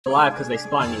alive because they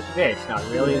spawn new fish. Not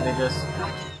really, they just...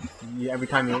 every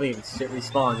time you leave, shit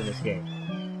respawns in this game.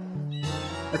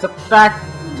 It's a fact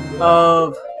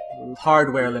of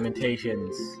hardware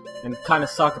limitations, and kind of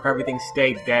suck if everything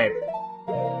stayed dead.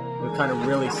 It would kind of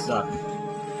really suck.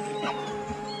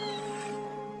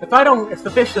 If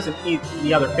the fish doesn't eat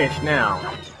the other fish now,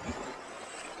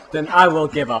 then I will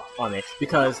give up on it,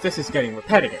 because this is getting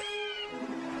repetitive.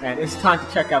 And it's time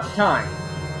to check out the time.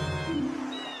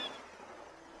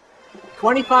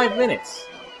 25 minutes!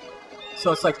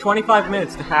 So it's like 25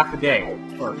 minutes to half a day,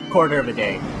 or a quarter of a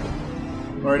day.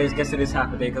 Or I guess it is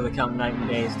half a day because I count night and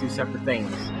day as two separate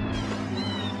things.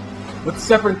 With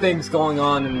separate things going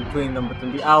on in between them, but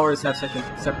then the hours have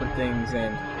separate things,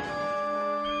 and...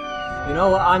 You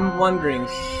know, I'm wondering,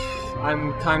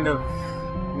 I'm kind of...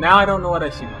 Now I don't know what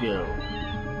I should do.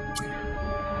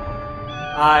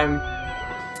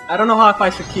 I don't know if I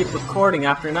should keep recording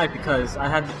after night, because I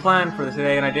had the plan for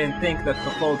today, and I didn't think that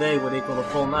the full day would equal the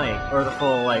full night, or the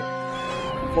full, like,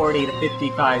 40 to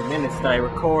 55 minutes that I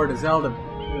record Zelda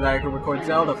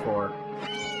for.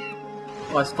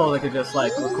 Well, I suppose I could just,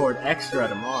 like, record extra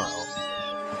tomorrow.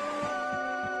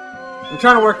 I'm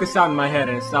trying to work this out in my head,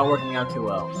 and it's not working out too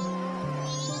well.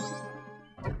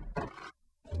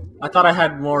 I thought I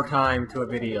had more time to a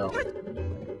video.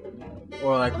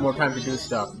 Or, like, more time to do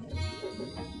stuff.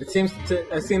 It seems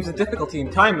the difficulty in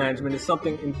time management is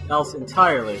something else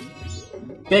entirely.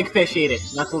 Big fish eat it,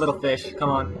 not the little fish. Come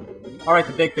on. Alright,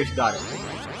 the big fish got it.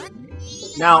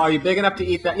 Now, are you big enough to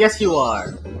eat that? Yes, you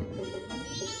are!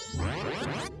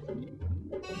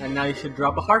 And now you should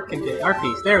drop a heart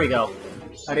piece. There we go.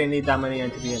 I didn't need that many to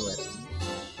begin with.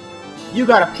 You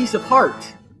got a piece of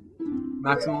heart!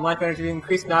 Maximum life energy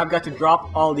increased. Now I've got to drop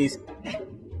all these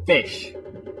fish.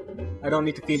 I don't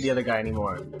need to feed the other guy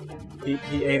anymore.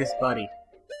 He ate his buddy.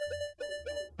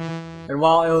 And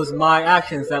while it was my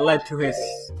actions that led to his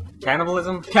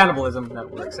cannibalism, that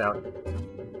works out,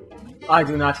 I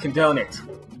do not condone it.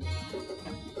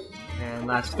 And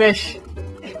last fish.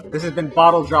 This has been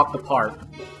bottle dropped apart.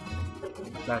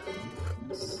 That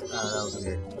was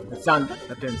weird.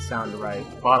 That didn't sound right.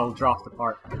 Bottle dropped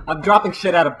apart. I'm dropping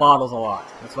shit out of bottles a lot.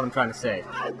 That's what I'm trying to say.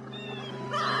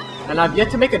 And I've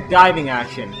yet to make a diving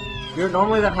action.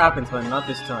 Normally that happens, but not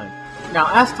this time. Now,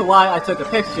 as to why I took a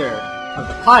picture of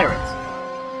the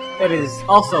pirate, it is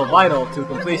also vital to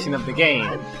completion of the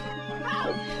game.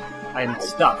 And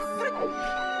stuff.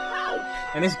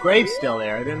 And his grave's still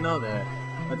there, I didn't know that.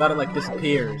 I thought it, like,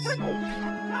 disappears.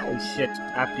 And shit,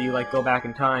 after you, like, go back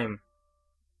in time.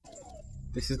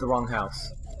 This is the wrong house.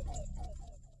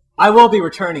 I will be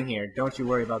returning here, don't you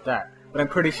worry about that. But I'm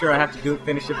pretty sure I have to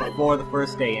finish it before the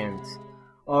first day ends.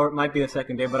 Or it might be the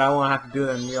second day, but I won't have to do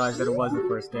that and realize that it was the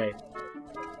first day.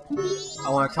 I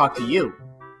want to talk to you.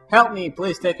 Help me,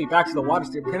 please take me back to the water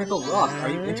street Pinnacle Rock. Are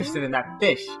you interested in that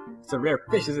fish? It's a rare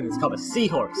fish, isn't it? It's called a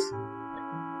seahorse.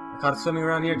 I caught it swimming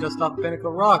around here just off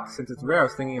Pinnacle Rock. Since it's rare, I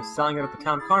was thinking of selling it at the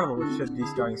town carnival, which should be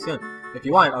starting soon. If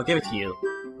you want it, I'll give it to you.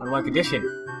 On one condition.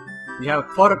 You have a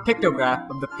photo pictograph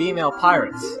of the female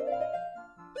pirates.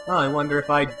 Oh, I wonder if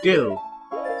I do.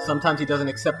 Sometimes he doesn't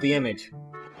accept the image.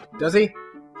 Does he?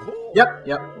 Yep.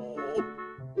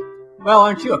 Well,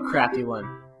 aren't you a crafty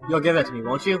one? You'll give that to me,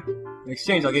 won't you? In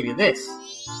exchange, I'll give you this.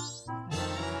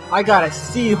 I got a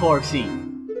seahorsey.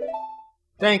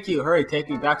 Thank you. Hurry, take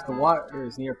me back to the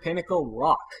waters near Pinnacle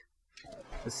Rock.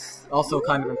 This is also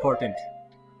kind of important.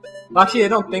 Well, actually, I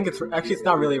don't think it's... Actually, it's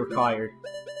not really required.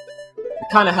 It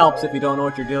kind of helps if you don't know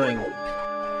what you're doing.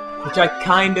 Which I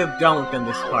kind of don't in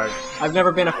this part. I've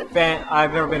never been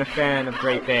a fan of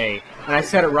Great Bay. And I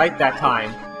said it right that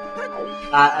time.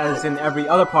 As in every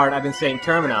other part, I've been saying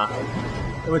Termina.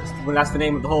 Which, well, that's the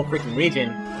name of the whole freaking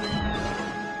region.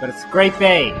 But it's Great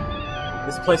Bay.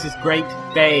 This place is Great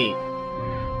Bay.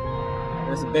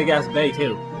 And it's a big-ass bay,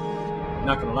 too.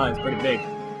 Not gonna lie, it's pretty big.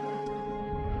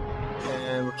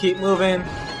 And we'll keep moving.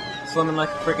 Swimming like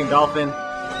a freaking dolphin.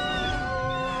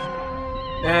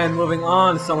 And moving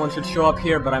on, someone should show up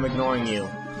here, but I'm ignoring you.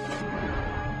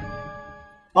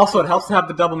 Also, it helps to have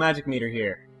the double magic meter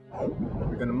here.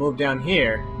 We're gonna move down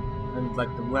here, and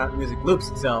like the music loops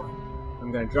itself,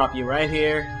 I'm gonna drop you right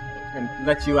here, and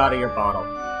let you out of your bottle.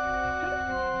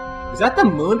 Is that the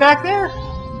moon back there?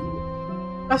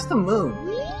 That's the moon.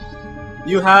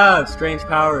 You have strange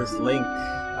powers, Link.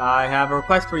 I have a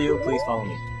request for you, please follow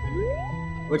me.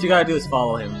 What you gotta do is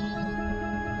follow him.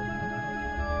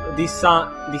 These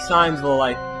signs will,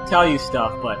 like, tell you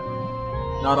stuff, but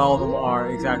not all of them are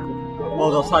exactly...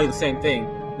 Well, they'll tell you the same thing.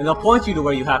 And they'll point you to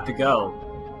where you have to go.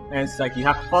 And it's like, you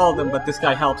have to follow them, but this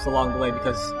guy helps along the way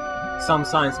because some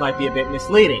signs might be a bit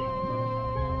misleading.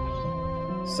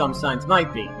 some signs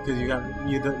might be, because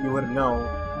you wouldn't know.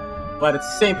 But it's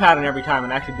the same pattern every time,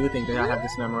 and I actually do think that I have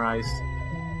this memorized.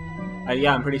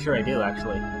 Yeah, I'm pretty sure I do,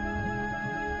 actually.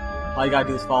 All you gotta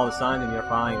do is follow the signs and you're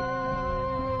fine.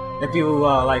 If you,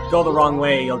 like, go the wrong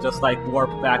way, you'll just, like, warp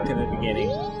back to the beginning.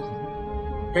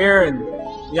 Here and...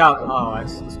 yeah, oh, I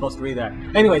was supposed to read that.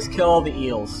 Anyways, kill all the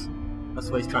eels. That's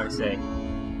what he's trying to say.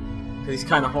 Because he's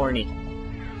kind of horny.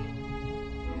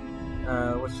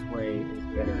 Which way is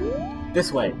better?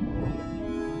 This way.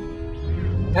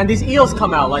 And these eels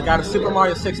come out, like, out of Super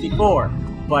Mario 64.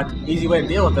 But easy way to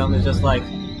deal with them is just, like,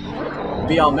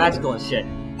 be all magical and shit.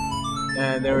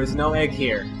 And there is no egg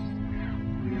here.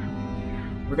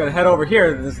 We're gonna head over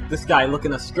here, this guy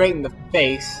looking us straight in the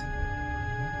face.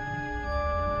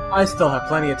 I still have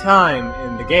plenty of time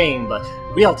in the game, but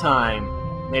real time,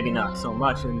 maybe not so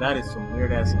much, and that is some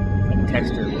weird-ass like,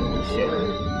 texture shit.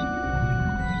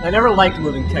 I never liked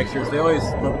moving textures, they always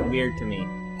look weird to me.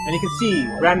 And you can see,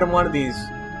 random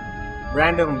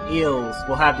eels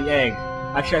will have the egg.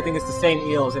 Actually, I think it's the same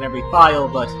eels in every file,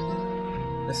 but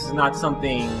this is not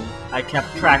something I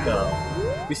kept track of.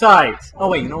 Besides, oh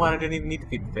wait, you know what? I didn't even need to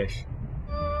feed the fish.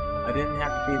 I didn't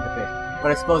have to feed the fish.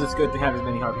 But I suppose it's good to have as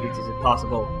many heart beats as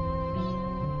possible.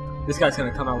 This guy's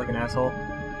gonna come out like an asshole.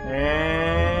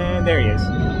 And there he is.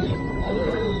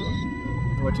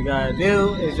 What you gotta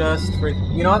do is just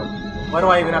you know what? Why do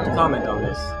I even have to comment on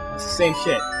this? It's the same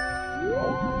shit.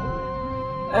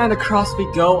 And across we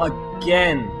go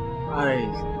again.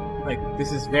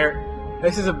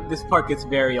 This part gets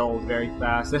very old very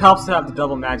fast. It helps to have the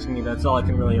double matching, that's all I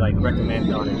can really like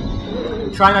recommend on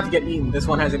it. Try not to get eaten. This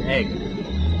one has an egg.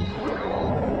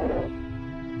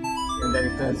 And then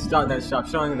it stopped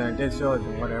showing, and then it did show it,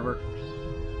 and whatever.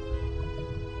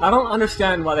 I don't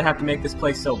understand why they have to make this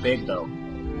place so big, though.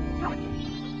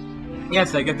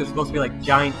 Yes, I get they're supposed to be like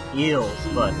giant eels,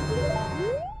 but...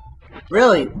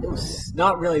 really, it was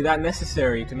not really that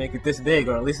necessary to make it this big,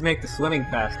 or at least make the swimming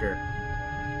faster.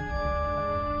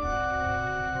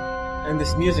 And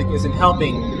this music isn't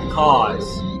helping the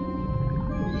cause.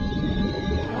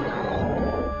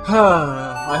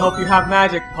 I hope you have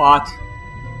magic, Pot.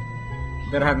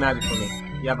 You better have magic for me.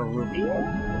 You have a rupee.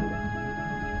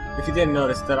 If you didn't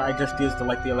notice that I just used the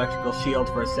electrical shield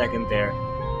for a second there.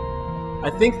 I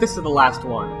think this is the last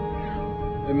one.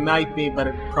 It might be, but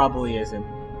it probably isn't.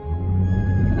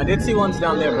 I did see ones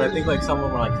down there, but I think like some of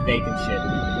them were like fake and shit.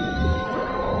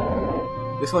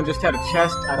 This one just had a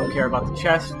chest. I don't care about the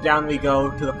chest. Down we go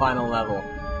to the final level.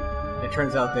 It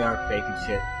turns out they aren't fake and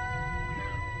shit.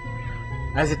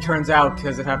 As it turns out,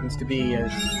 as it happens to be,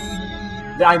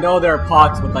 I know there are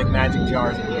pots with like magic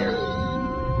jars in here.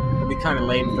 It'd be kind of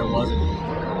lame if there wasn't.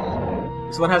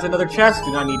 This one has another chest.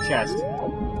 Do not need chest.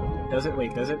 Does it?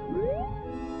 Wait, does it?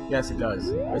 Yes, it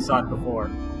does. I saw it before.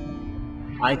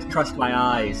 I trust my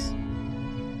eyes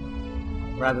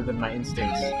rather than my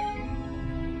instincts.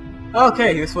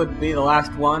 Okay, this would be the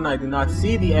last one. I do not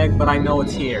see the egg, but I know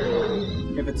it's here.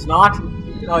 If it's not...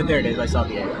 oh, there it is. I saw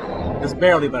the egg. Just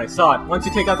barely, but I saw it. Once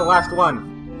you take out the last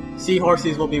one,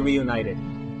 seahorses will be reunited.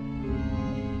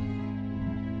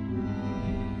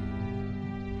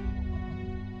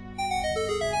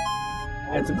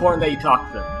 And it's important that you talk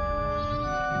to them.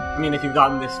 I mean, if you've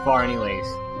gotten this far anyways.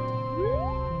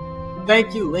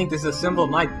 Thank you, Link. This is a symbol of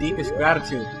my deepest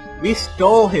gratitude. We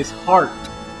stole his heart.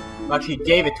 But he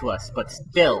gave it to us, but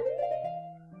still.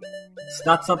 It's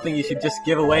not something you should just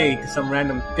give away to some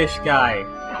random fish guy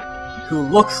who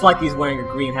looks like he's wearing a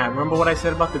green hat. Remember what I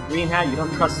said about the green hat? You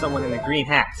don't trust someone in a green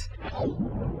hat.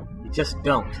 You just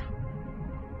don't.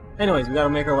 Anyways, we gotta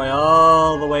make our way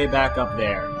all the way back up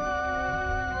there.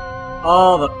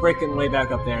 All the freaking way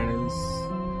back up there, and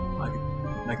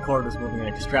my cord was moving and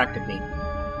it distracted me.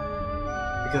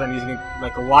 Because I'm using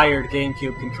like a wired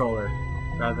GameCube controller.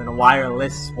 Rather than a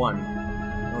wireless one.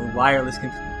 Only wireless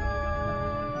control.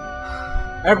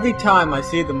 Every time I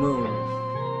see the moon.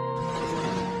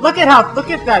 Look at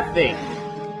that thing!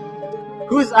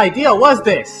 Whose idea was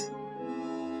this?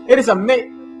 It is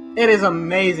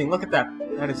amazing. Look at that.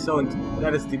 That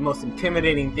is the most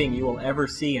intimidating thing you will ever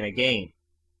see in a game.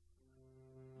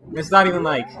 It's not even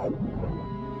like...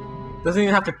 doesn't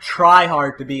even have to try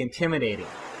hard to be intimidating.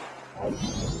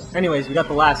 Anyways, we got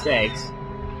the last eggs.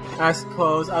 I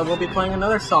suppose I will be playing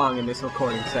another song in this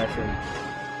recording session.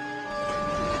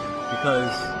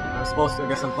 Because I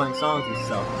guess I'm playing songs and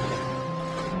stuff.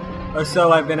 Or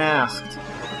so I've been asked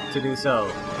to do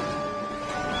so.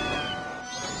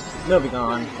 Moving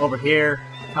on, over here,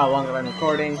 how long have I been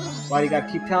recording? Why do you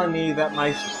gotta keep telling me that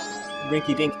my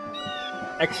rinky-dink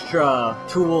extra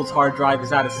tools hard drive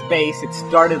is out of space? It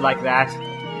started like that.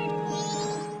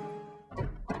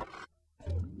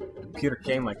 computer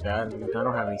came like that, and I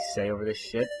don't have any say over this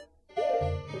shit.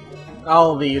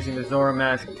 I'll be using the Zora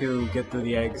mask to get through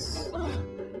the eggs.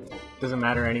 Doesn't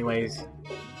matter anyways.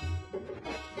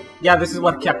 Yeah, this is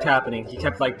what kept happening. He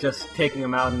kept like just taking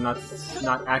them out and not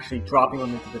actually dropping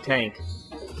them into the tank.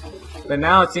 But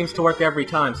now it seems to work every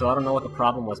time, so I don't know what the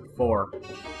problem was before.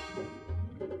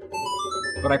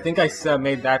 But I think I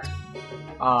made that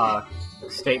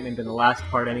statement in the last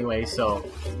part anyway, so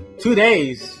 2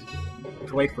 days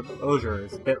to wait for closure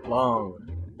is a bit long.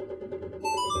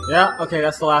 Yeah, okay,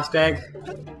 that's the last egg.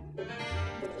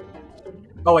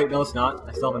 Oh wait, no it's not.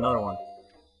 I still have another one.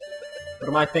 What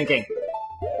am I thinking?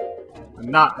 I'm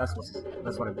not, that's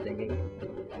what I'm thinking.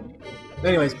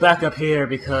 Anyways, back up here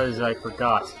because I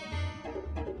forgot.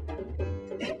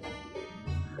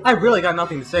 I really got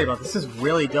nothing to say about this. This is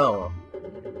really dull.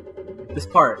 This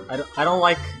part, I don't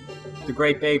like the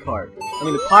Great Bay part. I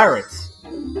mean the pirates.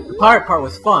 The pirate part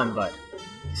was fun, but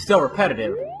still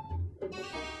repetitive.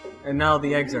 And now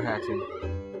the eggs are hatching.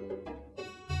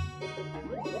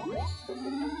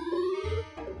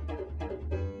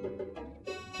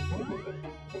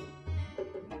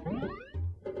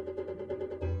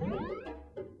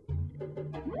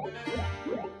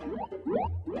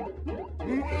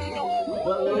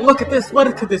 Look at this!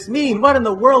 What could this mean? What in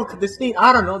the world could this mean?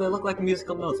 I don't know, they look like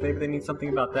musical notes. Maybe they mean something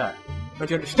about that. Don't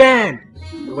you understand?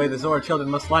 The way the Zora children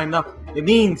must line up. It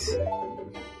means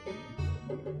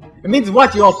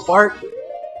what, you old fart?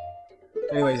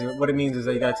 Anyways, what it means is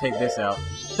that you gotta take this out.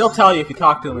 He'll tell you if you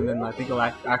talk to him, and then I think he'll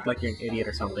act like you're an idiot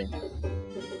or something.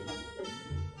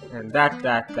 And that.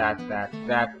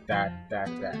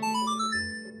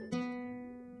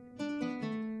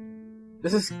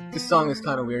 This song is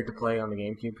kind of weird to play on the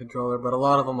GameCube controller, but a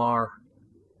lot of them are.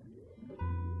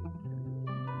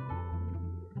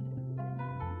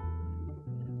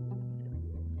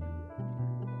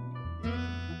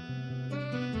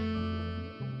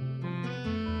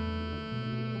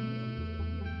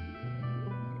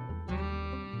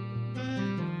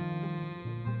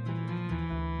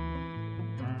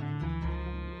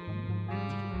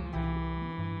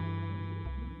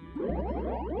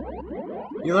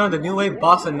 You learned the new wave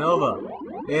Bossa Nova.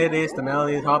 It is the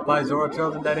melody taught by Zora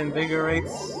children that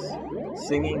invigorates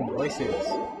singing voices.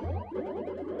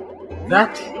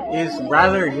 That is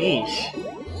rather niche.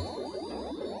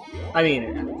 I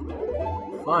mean,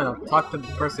 fine, I'll talk to the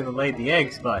person who laid the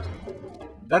eggs, but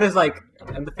that is like,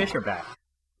 and the fish are back.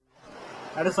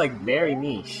 That is like very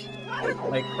niche.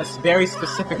 Like a very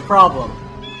specific problem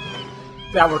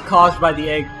that were caused by the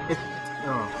egg.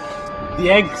 The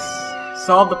eggs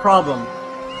solve the problem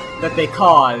that they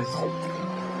caused.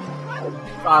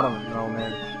 I don't know,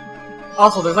 man.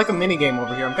 Also, there's like a minigame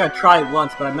over here. I'm gonna try it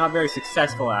once, but I'm not very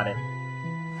successful at it.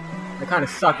 I kinda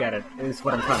suck at it, is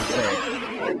what I'm trying to say.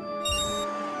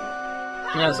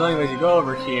 Yeah, so anyways, you go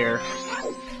over here,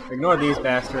 ignore these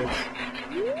bastards,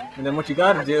 and then what you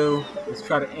gotta do is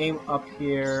try to aim up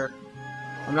here.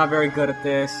 I'm not very good at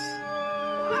this,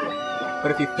 but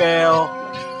if you fail...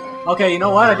 Okay, you know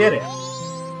what? I did it.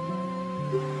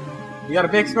 You got a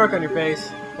big smirk on your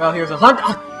face. Well, here's a hunt.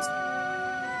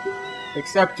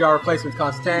 Except jar replacements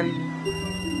cost 10.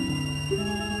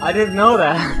 I didn't know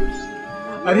that.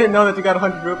 I didn't know that you got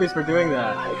 100 rupees for doing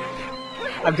that.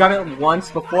 I've done it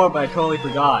once before, but I totally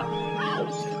forgot.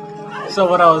 So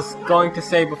what I was going to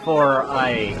say before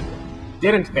I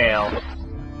didn't fail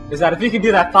is that if you can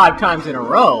do that 5 times in a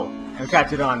row and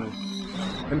catch it on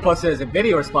and post it as a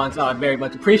video response, I would very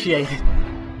much appreciate it.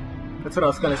 That's what I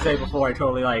was gonna say before I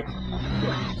totally like...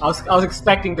 I was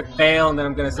expecting to fail, and then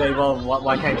I'm gonna say, well,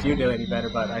 why can't you do any better?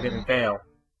 But I didn't fail.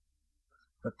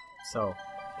 But, so...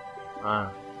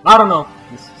 I don't know.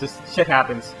 It's just shit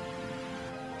happens.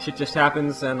 Shit just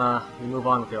happens, and you move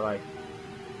on with your life.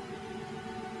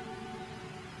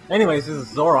 Anyways, this is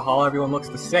Zora Hall. Everyone looks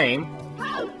the same.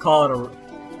 Call it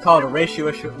a racial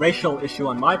issue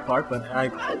on my part, but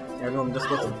everyone just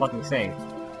looks the fucking same.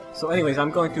 So anyways,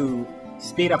 I'm going to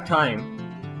speed up time.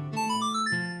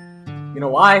 You know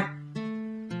why?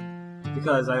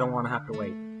 Because I don't want to have to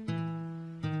wait.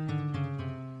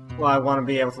 Well, I want to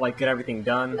be able to like get everything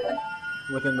done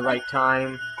within the right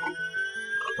time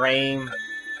frame,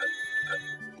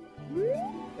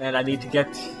 and I need to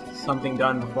get something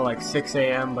done before like 6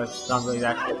 AM, but it's not really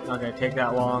not gonna take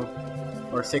that long,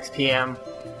 or 6 PM.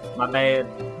 My bad.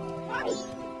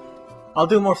 I'll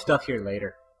do more stuff here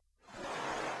later.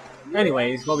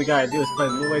 Anyways, what we gotta do is play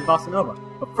the new wave Bossa Nova.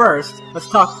 But first, let's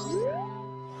talk.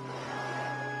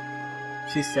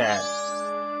 She's sad.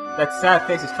 That sad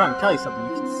face is trying to tell you something.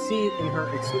 You can see it in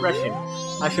her expression.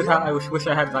 I wish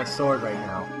I had my sword right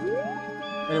now.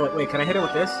 Anyway, wait, can I hit it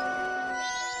with this?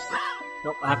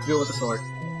 Nope, I have to do it with the sword.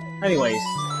 Anyways.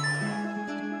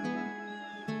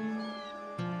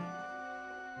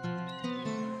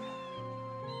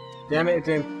 Damn it, it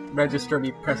didn't register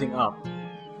me pressing up.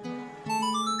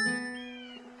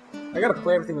 I gotta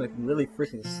play everything like really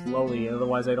freaking slowly,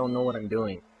 otherwise I don't know what I'm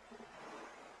doing.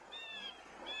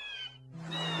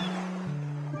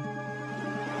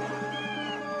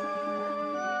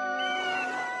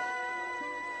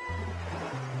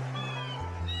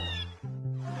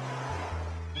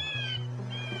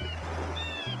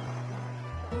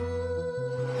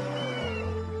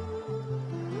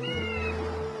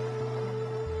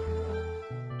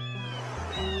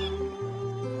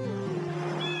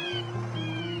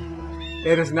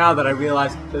 It is now that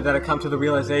I come to the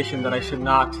realization that I should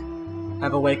not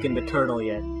have awakened the turtle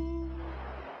yet.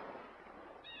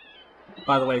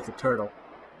 By the way, it's a turtle.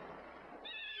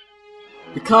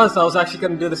 Because I was actually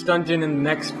going to do this dungeon in the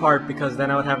next part, because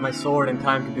then I would have my sword and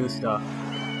time to do stuff.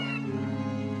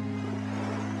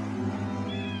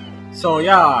 So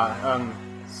yeah,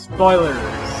 spoilers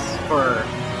for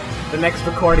the next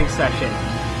recording session.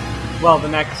 Well, the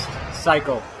next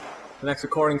cycle. The next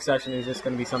recording session is just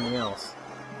going to be something else.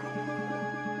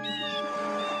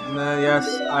 Yes,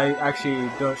 I actually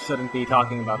shouldn't be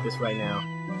talking about this right now.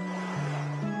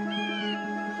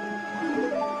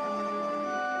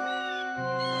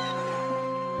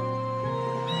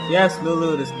 Yes,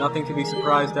 Lulu, there's nothing to be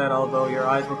surprised at, although your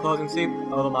eyes were closed and see.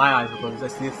 Although my eyes were closed, I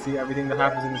see everything that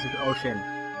happens in this ocean.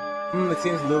 It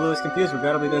seems Lulu is confused.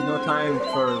 Regrettably, there's no time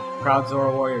for proud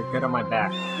Zora warrior. Get on my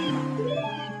back.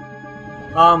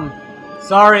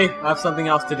 Sorry, I have something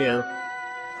else to do.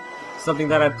 Something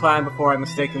that I'd planned before I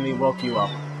mistakenly woke you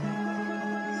up.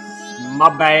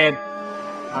 My bad.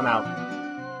 I'm out.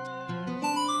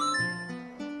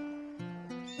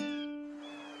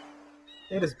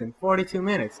 It has been 42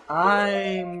 minutes.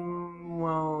 I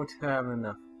won't have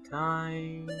enough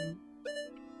time.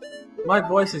 My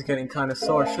voice is getting kind of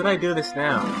sore. Should I do this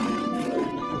now?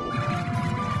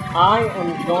 I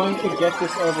am going to get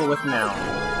this over with now.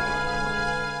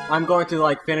 I'm going to,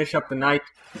 like, finish up the night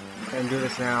and do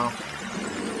this now.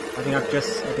 I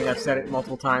think I've said it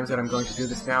multiple times that I'm going to do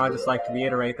this now. I'd just like to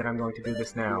reiterate that I'm going to do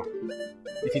this now.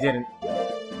 If you didn't,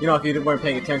 if you weren't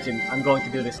paying attention, I'm going to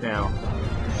do this now.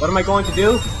 What am I going to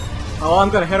do? Oh, I'm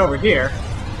going to head over here.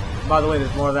 By the way,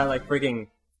 there's more of that, like, freaking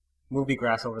movie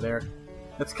grass over there.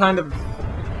 That's kind of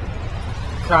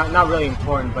not really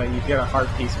important, but you get a heart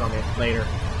piece from it later.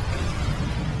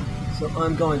 So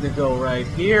I'm going to go right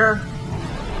here.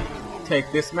 Take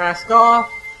this mask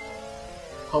off.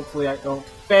 Hopefully I don't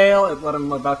fail at what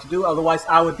I'm about to do, otherwise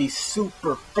I would be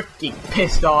super freaking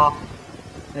pissed off.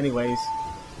 Anyways,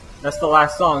 that's the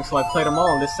last song, so I played them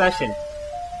all in this session.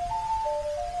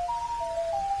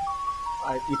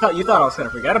 You thought I was gonna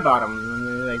forget about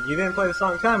them. Like, you didn't play the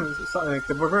song time, like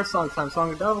the reverse song time,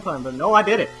 song double time, but no, I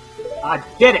did it. I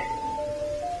did it.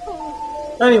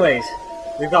 Anyways,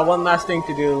 we've got one last thing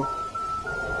to do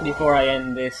before I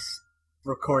end this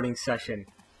recording session.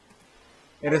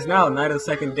 It is now night of the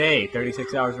second day,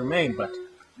 36 hours remain, but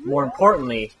more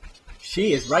importantly,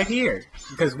 she is right here,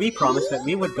 because we promised that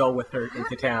we would go with her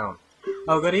into town.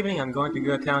 Oh, good evening, I'm going to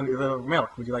go to town to deliver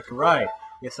milk. Would you like to ride?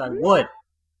 Yes, I would.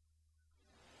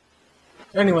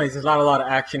 Anyways, there's not a lot of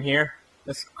action here.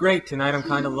 That's great, tonight I'm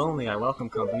kinda lonely, I welcome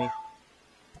company.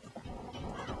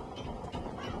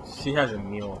 She has a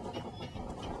mule.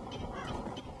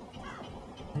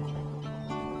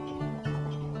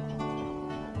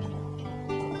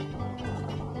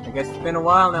 I guess it's been a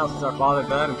while now since our father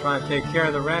died. I'm trying to take care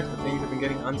of the ranch, but things have been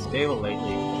getting unstable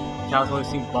lately. Cows always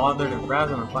seem bothered and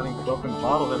frazzled. I'm finding broken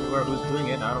bottles everywhere. Who's doing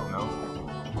it? I don't know.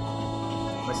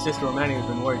 My sister Romani has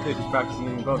been worried too. She's practicing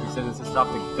using both. She says it's to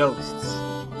stop the ghosts.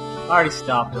 I already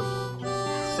stopped them.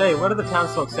 Say, what are the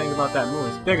townsfolk saying about that moon?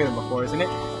 It's bigger than before, isn't it?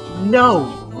 No!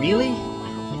 Really?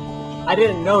 I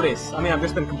didn't notice. I mean, I've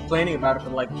just been complaining about it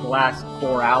for like the last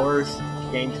 4 hours.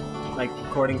 Gained, like,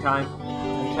 recording time.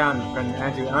 Town, friend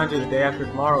Andrew, the day after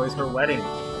tomorrow is her wedding.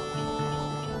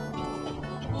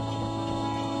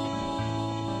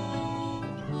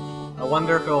 I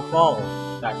wonder if it'll fall,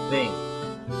 that thing.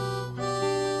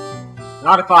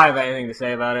 Not if I have anything to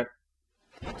say about it.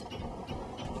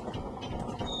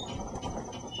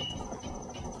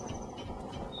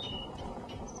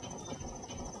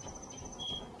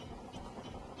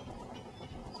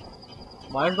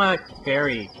 Why is my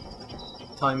fairy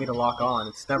telling me to lock on?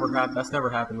 It's that's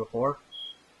never happened before.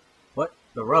 What?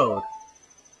 The road?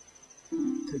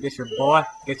 To get your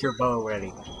bow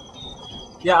ready.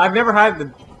 Yeah, I've never had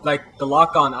the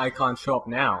lock on icon show up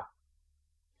now.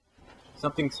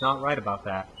 Something's not right about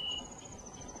that.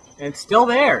 And it's still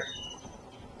there.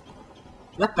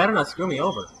 That better not screw me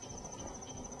over.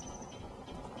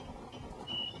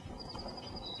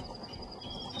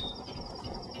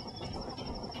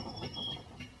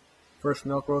 First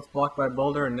milk road's blocked by a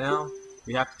boulder, and now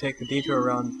we have to take the detour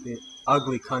around the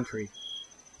ugly country.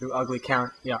 Through ugly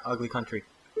country.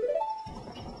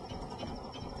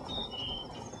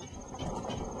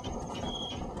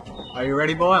 Are you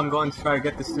ready, boy? I'm going to try to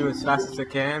get this through as fast as I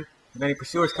can. If any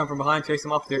pursuers come from behind, chase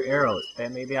them off with their arrows.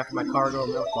 Then maybe after my cargo of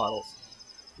milk bottles.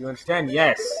 Do you understand?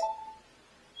 Yes!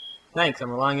 Thanks,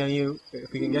 I'm relying on you.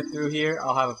 If we can get through here,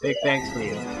 I'll have a big thanks for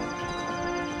you.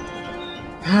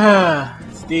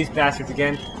 It's these bastards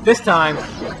again. This time,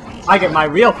 I get my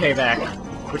real payback,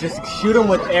 which is to shoot them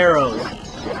with arrows.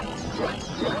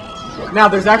 Now,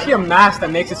 there's actually a mask that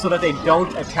makes it so that they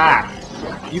don't attack.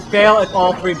 You fail if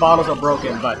all 3 bottles are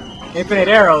broken, but infinite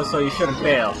arrows, so you shouldn't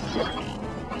fail.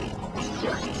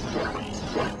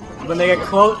 When they get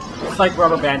close, it's like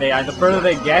rubber band AI. The further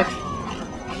they get,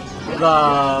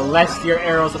 the less your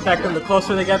arrows affect them. The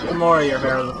closer they get, the more your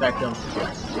arrows affect them.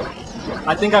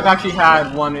 I think I've actually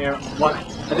had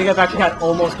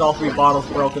almost all 3 bottles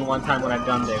broken one time when I've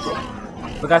done this.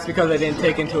 But that's because I didn't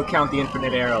take into account the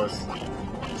infinite arrows.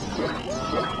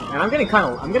 And I'm getting kind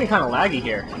of laggy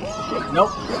here.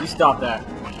 Nope, you stop that.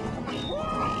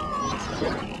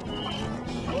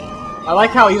 I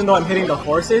like how even though I'm hitting the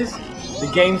horses, the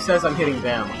game says I'm hitting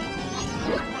them.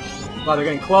 Wow, they're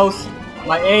getting close.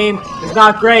 My aim is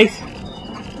not great.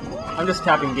 I'm just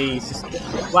tapping these.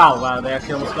 Wow, they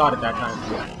actually almost got it that time.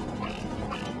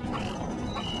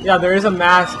 Yeah, there is a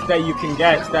mask that you can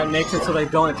get that makes it so they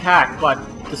don't attack, but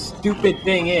the stupid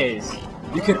thing is,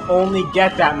 you can only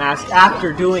get that mask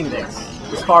after doing this,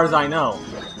 as far as I know.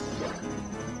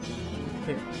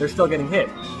 Okay, they're still getting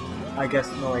hit. I guess,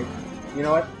 no wait. You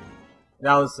know what?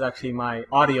 That was actually my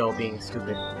audio being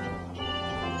stupid.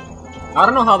 I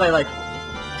don't know how they, like,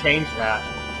 changed that.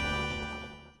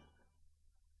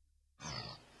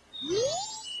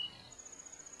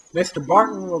 Mr.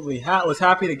 Barton was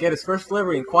happy to get his first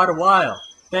delivery in quite a while.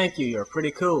 Thank you, you're pretty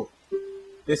cool.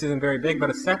 This isn't very big, but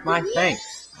accept my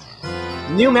thanks.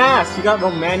 New mask! You got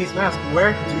Romani's mask.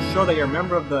 Wear it to show that you're a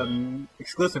member of the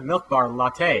exclusive milk bar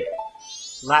Latte.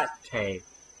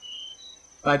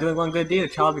 By doing one good deed, a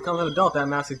child becomes an adult. That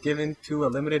mask is given to a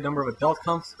limited number of adult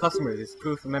customers. It's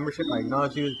proof of membership. I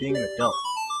acknowledge you as being an adult.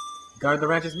 Guard the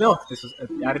ranch's milk. This was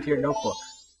added to your notebook.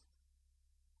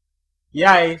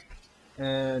 Yay!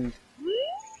 And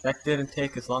that didn't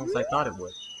take as long as I thought it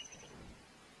would.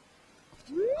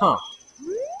 Huh.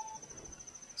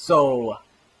 So,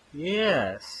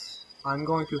 yes. I'm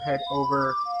going to head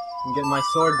over and get my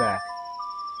sword back.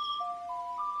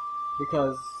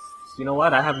 Because, you know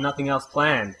what? I have nothing else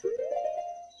planned.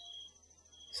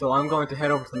 So I'm going to head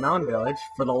over to the mountain village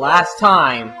for the last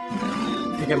time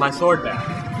to get my sword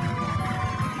back.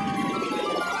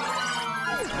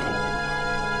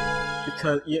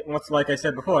 Because, like I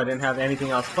said before, I didn't have anything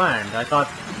else planned.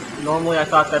 Normally I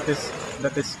thought that this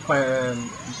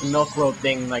milk road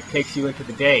thing, like, takes you into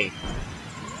the day.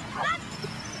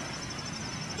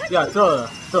 Yeah, throw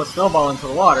a snowball into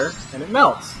the water, and it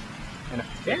melts. And a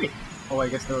fairy. Oh, I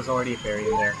guess there was already a fairy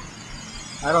in there.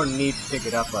 I don't need to pick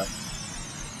it up, but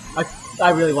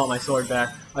I really want my sword back.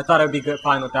 I thought I'd be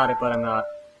fine without it, but I'm not.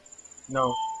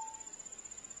 No.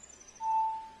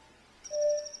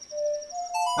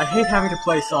 I hate having to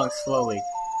play songs slowly.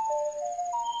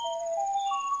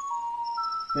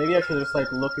 Maybe I should just, like,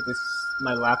 look at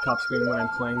my laptop screen when I'm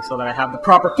playing so that I have the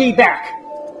proper feedback!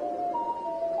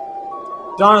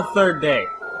 Dawn of the 3rd day.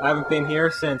 I haven't been here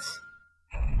since...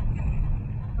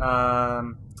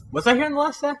 was I here in the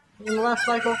last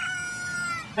cycle?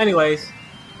 Anyways,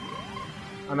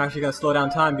 I'm actually gonna slow down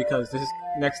time because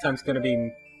next time's gonna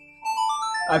be...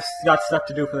 I've got stuff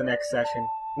to do for the next session.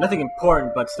 Nothing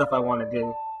important, but stuff I want to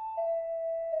do.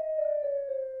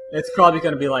 It's probably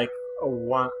gonna be like a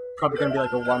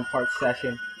one-part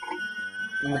session,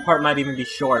 and the part might even be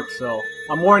short. So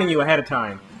I'm warning you ahead of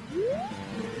time.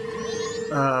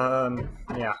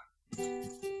 Yeah.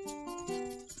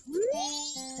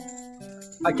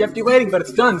 I kept you waiting, but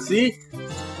it's done. See?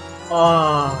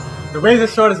 The razor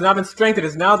sword has now been strengthened. It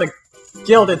is now the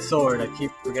gilded sword. I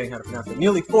keep forgetting how to pronounce it.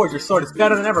 Newly forged, your sword is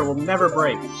better than ever. Will never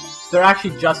break. They're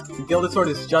actually the gilded sword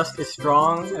is just as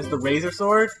strong as the razor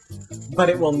sword, but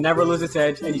it will never lose its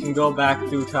edge, and you can go back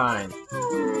through time.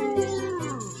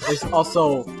 It is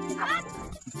also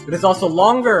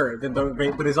longer than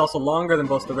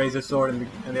both the razor sword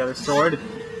and the other sword.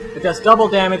 It does double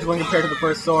damage when compared to the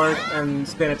first sword, and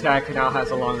spin attack now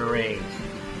has a longer range.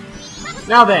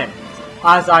 Now then,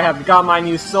 as I have got my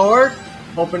new sword,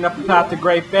 opened up the path to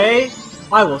Great Bay,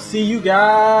 I will see you guys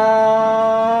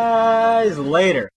later.